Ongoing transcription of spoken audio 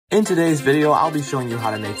In today's video, I'll be showing you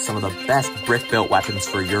how to make some of the best brick-built weapons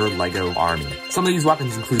for your LEGO army. Some of these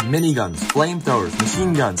weapons include miniguns, flamethrowers,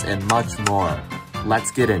 machine guns, and much more.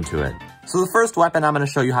 Let's get into it. So the first weapon I'm going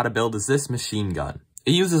to show you how to build is this machine gun.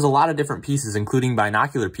 It uses a lot of different pieces, including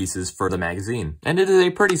binocular pieces for the magazine. And it is a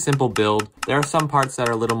pretty simple build. There are some parts that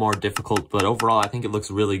are a little more difficult, but overall I think it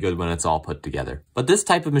looks really good when it's all put together. But this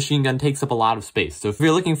type of machine gun takes up a lot of space, so if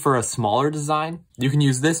you're looking for a smaller design, you can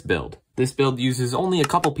use this build. This build uses only a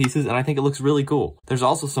couple pieces, and I think it looks really cool. There's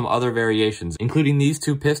also some other variations, including these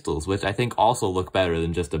two pistols, which I think also look better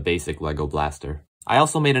than just a basic LEGO blaster. I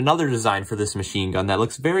also made another design for this machine gun that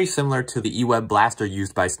looks very similar to the E-Web blaster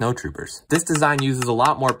used by snowtroopers. This design uses a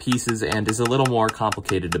lot more pieces and is a little more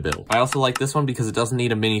complicated to build. I also like this one because it doesn't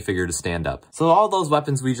need a minifigure to stand up. So all those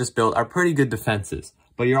weapons we just built are pretty good defenses,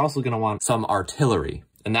 but you're also going to want some artillery.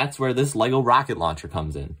 And that's where this LEGO rocket launcher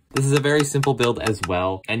comes in. This is a very simple build as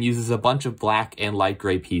well, and uses a bunch of black and light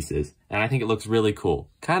gray pieces, and I think it looks really cool.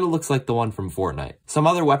 Kinda looks like the one from Fortnite. Some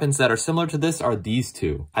other weapons that are similar to this are these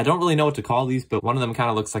two. I don't really know what to call these, but one of them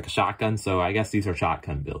kinda looks like a shotgun, so I guess these are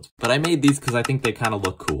shotgun builds. But I made these because I think they kinda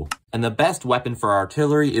look cool. And the best weapon for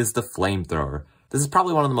artillery is the flamethrower. This is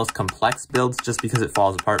probably one of the most complex builds just because it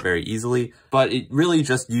falls apart very easily, but it really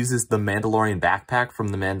just uses the Mandalorian backpack from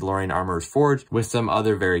the Mandalorian Armorer's Forge with some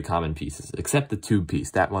other very common pieces, except the tube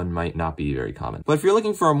piece. That one might not be very common. But if you're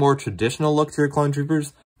looking for a more traditional look to your clone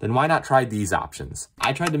troopers, then why not try these options?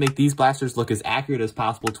 I tried to make these blasters look as accurate as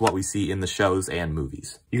possible to what we see in the shows and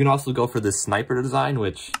movies. You can also go for this sniper design,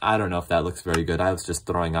 which I don't know if that looks very good. I was just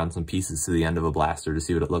throwing on some pieces to the end of a blaster to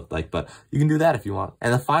see what it looked like, but you can do that if you want.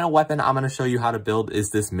 And the final weapon I'm going to show you how to build is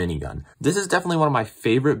this minigun. This is definitely one of my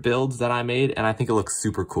favorite builds that I made, and I think it looks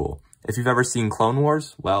super cool. If you've ever seen Clone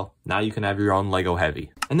Wars, well, now you can have your own LEGO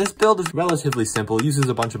Heavy. And this build is relatively simple, uses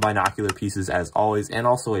a bunch of binocular pieces as always, and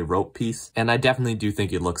also a rope piece, and I definitely do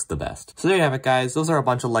think it looks the best. So there you have it, guys. Those are a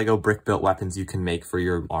bunch of LEGO brick-built weapons you can make for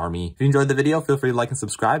your army. If you enjoyed the video, feel free to like and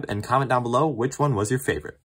subscribe, and comment down below which one was your favorite.